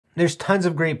There's tons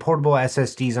of great portable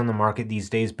SSDs on the market these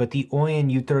days, but the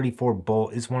Oyen U34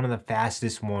 Bolt is one of the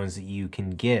fastest ones that you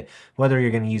can get, whether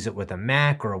you're going to use it with a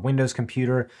Mac or a Windows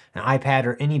computer, an iPad,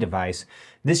 or any device.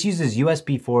 This uses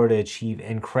USB 4 to achieve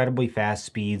incredibly fast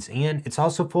speeds, and it's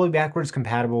also fully backwards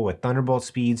compatible with Thunderbolt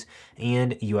speeds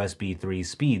and USB 3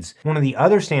 speeds. One of the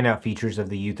other standout features of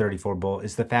the U34 Bolt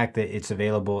is the fact that it's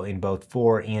available in both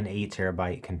 4 and 8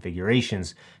 terabyte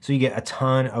configurations, so you get a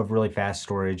ton of really fast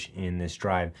storage in this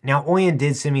drive. Now, Oyen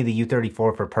did send me the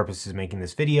U34 for purposes of making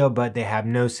this video, but they have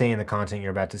no say in the content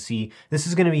you're about to see. This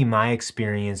is going to be my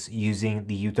experience using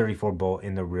the U34 Bolt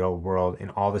in the real world and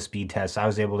all the speed tests I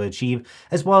was able to achieve,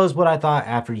 as well as what I thought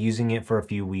after using it for a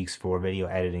few weeks for video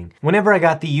editing. Whenever I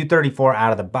got the U34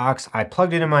 out of the box, I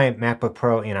plugged it in my MacBook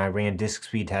Pro and I ran disk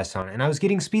speed tests on it, and I was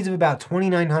getting speeds of about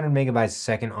 2,900 megabytes a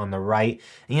second on the write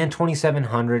and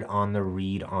 2,700 on the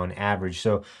read on average.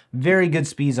 So very good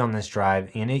speeds on this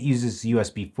drive, and it uses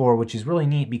USB 4, which is really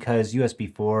neat because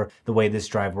USB 4, the way this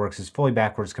drive works, is fully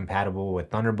backwards compatible with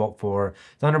Thunderbolt 4,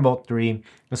 Thunderbolt 3.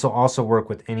 This will also work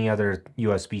with any other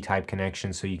USB type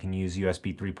connection, so you can use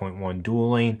USB 3.1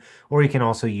 dual lane, or you can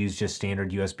also use just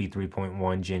standard USB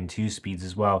 3.1 Gen 2 speeds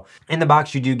as well. In the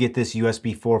box, you do get this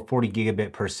USB 4 40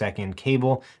 gigabit per second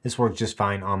cable. This works just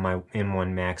fine on my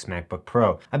M1 Max MacBook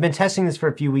Pro. I've been testing this for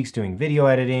a few weeks, doing video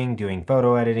editing, doing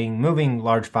photo editing, moving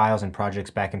large files and projects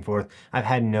back and forth. I've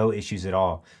had no issues at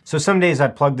all. So some days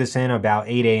I'd plug this in about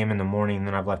 8 a.m. in the morning, and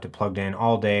then I've left it plugged in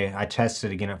all day. I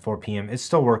tested it again at 4 p.m. It's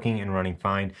still working and running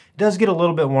fine. It does get a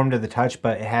little bit warm to the touch,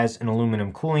 but it has an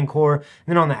aluminum cooling core. And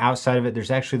then on the outside of it,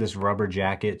 there's actually this rubber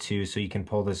jacket too, so you can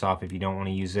pull this off if you don't want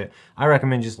to use it. I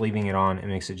recommend just leaving it on. It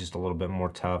makes it just a little bit more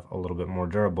tough, a little bit more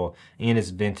durable, and it's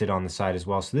vented on the side as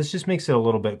well. So this just makes it a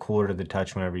little bit cooler to the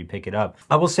touch whenever you pick it up.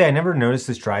 I will say I never noticed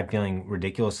this drive feeling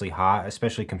ridiculously hot,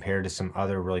 especially compared to some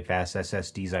other really fast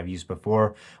SSDs I've used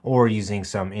before, or using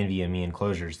some NVMe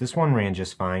enclosures. This one ran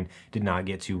just fine, did not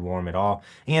get too warm at all.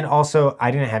 And also,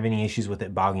 I didn't have any issues with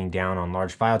it bogging down on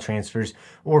large file transfers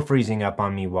or freezing up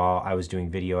on me while I was doing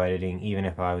video editing, even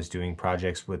if I was doing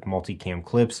projects with multicam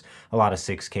clips, a lot of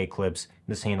 6K clips.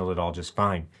 This handled it all just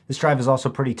fine. This drive is also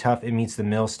pretty tough. It meets the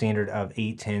mill standard of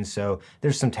 810, so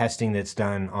there's some testing that's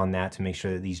done on that to make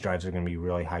sure that these drives are going to be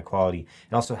really high quality.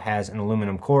 It also has an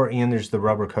aluminum core, and there's the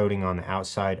rubber coating on the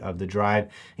outside of the drive,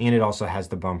 and it also has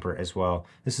the bumper as well.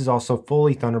 This is also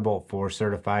fully Thunderbolt 4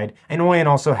 certified, and Oyen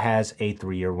also has a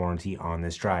 3-year warranty on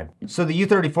this drive. So the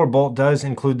U34 Bolt does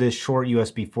include this short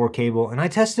USB 4 cable, and I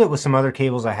tested it with some other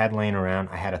cables I had laying around.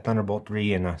 I had a Thunderbolt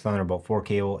 3 and a Thunderbolt 4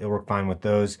 cable. It worked fine with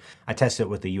those. I tested it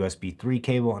with the USB 3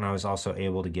 cable, and I was also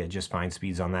able to get just fine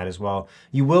speeds on that as well.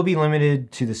 You will be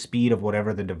limited to the speed of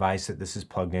whatever the device that this is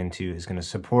plugged into is going to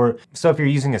support. So if you're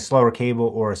using a slower cable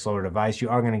or a slower device, you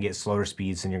are going to get slower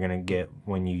speeds than you're going to get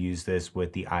when you use this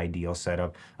with the ideal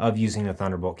setup of using a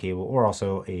Thunderbolt cable or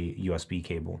also a USB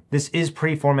cable. This is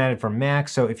pre-formatted for Mac,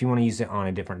 so if you want to use it on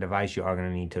a different device, you are going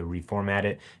to need to reformat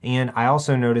it. And I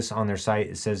also noticed on their site,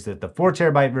 it says that the 4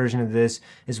 terabyte version of this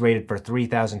is rated for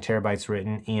 3,000 terabytes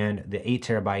written, and the 8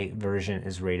 terabyte version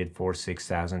is rated for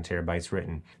 6,000 terabytes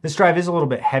written. This drive is a little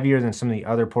bit heavier than some of the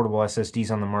other portable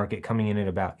SSDs on the market, coming in at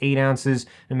about 8 ounces.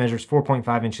 It measures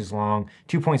 4.5 inches long,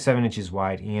 2.7 inches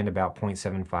wide, and about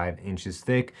 0.75 inches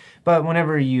thick. But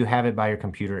whenever you have it by your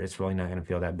computer, it's really not going to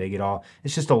feel that big at all.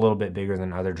 It's just a little bit bigger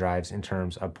than other drives in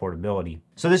terms of portability.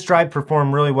 So this drive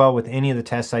performed really well with any of the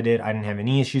tests I did. I didn't have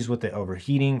any issues with it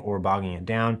overheating or bogging it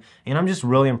down. And I'm just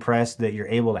really impressed that you're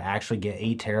able to actually get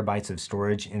 8 terabytes of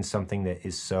storage in something that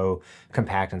is so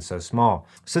compact and so small.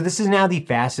 So this is now the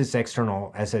fastest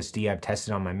external SSD I've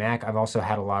tested on my Mac. I've also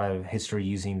had a lot of history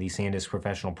using the SanDisk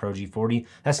Professional Pro G40.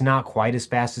 That's not quite as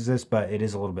fast as this, but it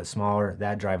is a little bit smaller.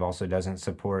 That drive also doesn't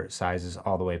support sizes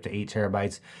all the way up to 8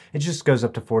 terabytes. It just goes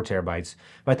up to 4 terabytes.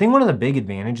 But I think one of the big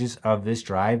advantages of this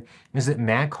drive is that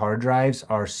Mac hard drives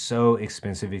are so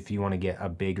expensive if you want to get a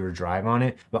bigger drive on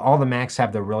it. But all the Macs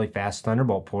have the really fast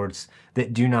Thunderbolt ports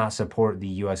that do not support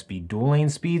the USB dual lane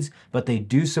speeds, but they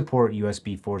do support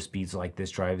USB 4 speeds like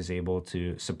this drive is able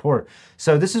to support.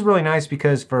 So this is really nice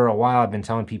because for a while I've been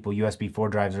telling people USB 4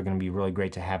 drives are going to be really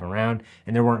great to have around,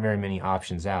 and there weren't very many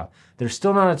options out. There's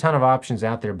still not a ton of options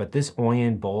out there, but this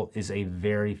Oyen Bolt is a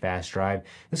very fast drive.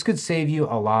 This could save you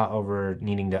a lot over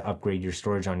needing to upgrade your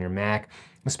storage on your Mac.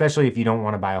 especially if you don't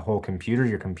want to buy a whole computer.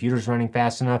 Your computer's running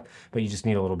fast enough, but you just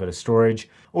need a little bit of storage.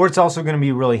 Or it's also going to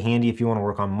be really handy if you want to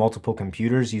work on multiple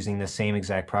computers using the same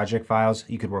exact project files.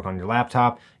 You could work on your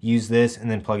laptop, use this,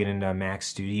 and then plug it into a Mac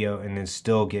Studio, and then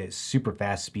still get super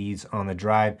fast speeds on the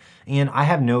drive. And I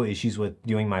have no issues with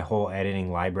doing my whole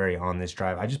editing library on this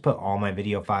drive. I just put all my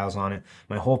video files on it,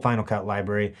 my whole Final Cut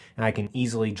library, and I can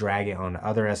easily drag it onto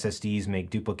other SSDs, make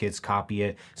duplicates, copy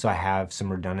it, so I have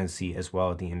some redundancy as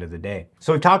well at the end of the day.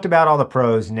 So we've talked about all the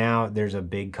pros. Now there's a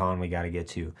big con we got to get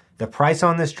to. The price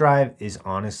on this drive is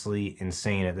honestly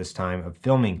insane at this time of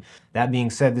filming. That being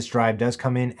said, this drive does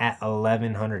come in at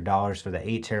 $1,100 for the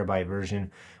 8TB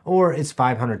version, or it's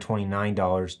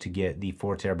 $529 to get the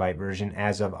 4TB version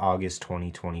as of August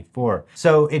 2024.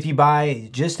 So if you buy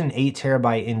just an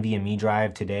 8TB NVMe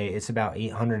drive today, it's about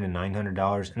 $800 and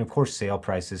 $900. And of course, sale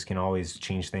prices can always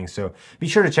change things. So be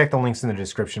sure to check the links in the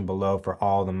description below for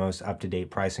all the most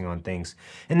up-to-date pricing on things.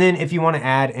 And then if you want to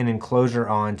add an enclosure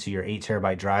on to your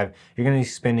 8TB drive, you're going to be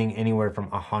spending anywhere from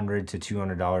 $100 to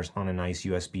 $200 on a nice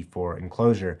USB 4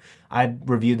 enclosure. I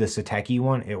reviewed the Sateki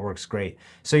one. It works great.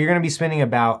 So you're going to be spending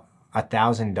about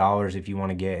 $1,000 if you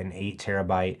want to get an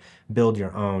 8TB, build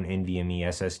your own NVMe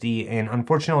SSD. And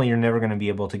unfortunately, you're never going to be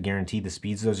able to guarantee the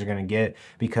speeds those are going to get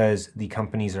because the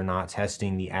companies are not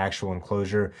testing the actual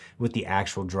enclosure with the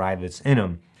actual drive that's in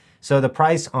them. So the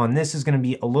price on this is going to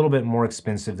be a little bit more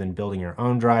expensive than building your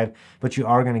own drive, but you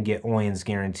are going to get Oyen's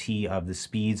guarantee of the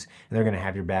speeds, and they're going to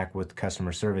have your back with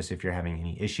customer service if you're having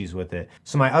any issues with it.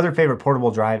 So my other favorite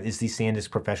portable drive is the SanDisk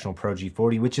Professional Pro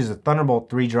G40, which is a Thunderbolt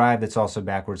 3 drive that's also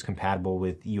backwards compatible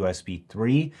with USB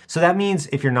 3. So that means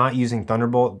if you're not using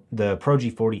Thunderbolt, the Pro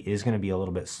G40 is going to be a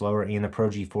little bit slower, and the Pro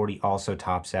G40 also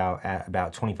tops out at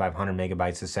about 2,500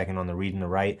 megabytes a second on the read and the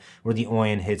write, where the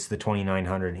Oyen hits the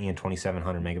 2,900 and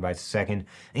 2,700 megabytes a second,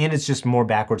 and it's just more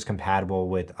backwards compatible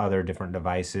with other different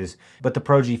devices. But the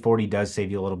Pro G40 does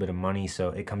save you a little bit of money, so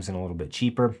it comes in a little bit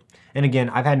cheaper. And again,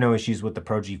 I've had no issues with the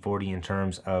Pro G40 in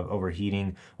terms of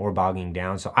overheating or bogging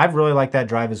down, so I've really liked that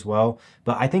drive as well.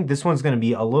 But I think this one's going to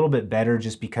be a little bit better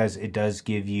just because it does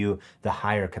give you the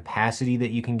higher capacity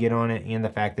that you can get on it, and the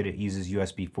fact that it uses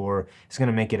USB 4 is going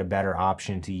to make it a better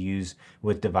option to use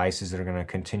with devices that are going to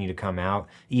continue to come out,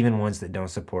 even ones that don't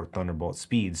support Thunderbolt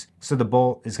speeds. So the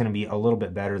Bolt is going to be a little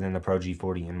bit better than the Pro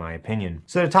G40 in my opinion.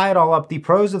 So to tie it all up, the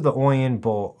pros of the Oyen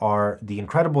Bolt are the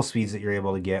incredible speeds that you're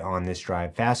able to get on this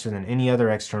drive, faster than any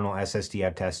other external SSD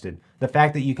I've tested. The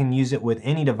fact that you can use it with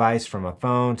any device from a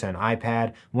phone to an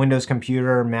iPad, Windows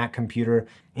computer, Mac computer,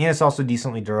 and it's also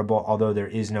decently durable, although there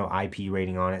is no IP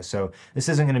rating on it. So this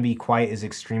isn't going to be quite as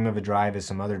extreme of a drive as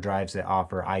some other drives that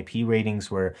offer IP ratings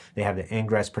where they have the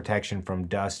ingress protection from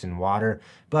dust and water.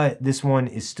 But this one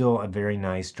is still a very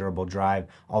nice durable drive,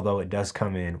 although it does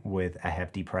come in with a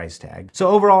hefty price tag. So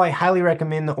overall, I highly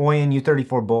recommend the Oyen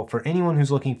U34 Bolt for anyone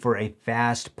who's looking for a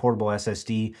fast portable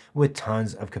SSD with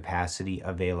tons of capacity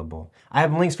available. I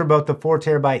have links for both the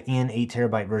 4TB and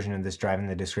 8TB version of this drive in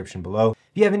the description below.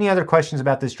 If you have any other questions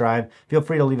about this drive, feel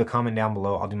free to leave a comment down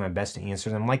below. I'll do my best to answer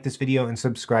them. Like this video and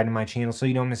subscribe to my channel so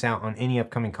you don't miss out on any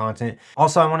upcoming content.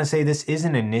 Also, I want to say this is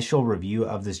an initial review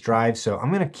of this drive, so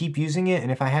I'm going to keep using it,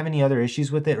 and if I have any other issues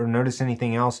with it or notice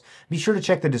anything else, be sure to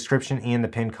check the description and the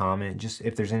pinned comment, just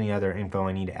if there's any other info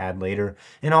I need to add later.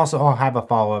 And also, I'll have a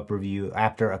follow-up review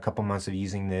after a couple months of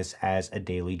using this as a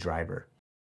daily driver.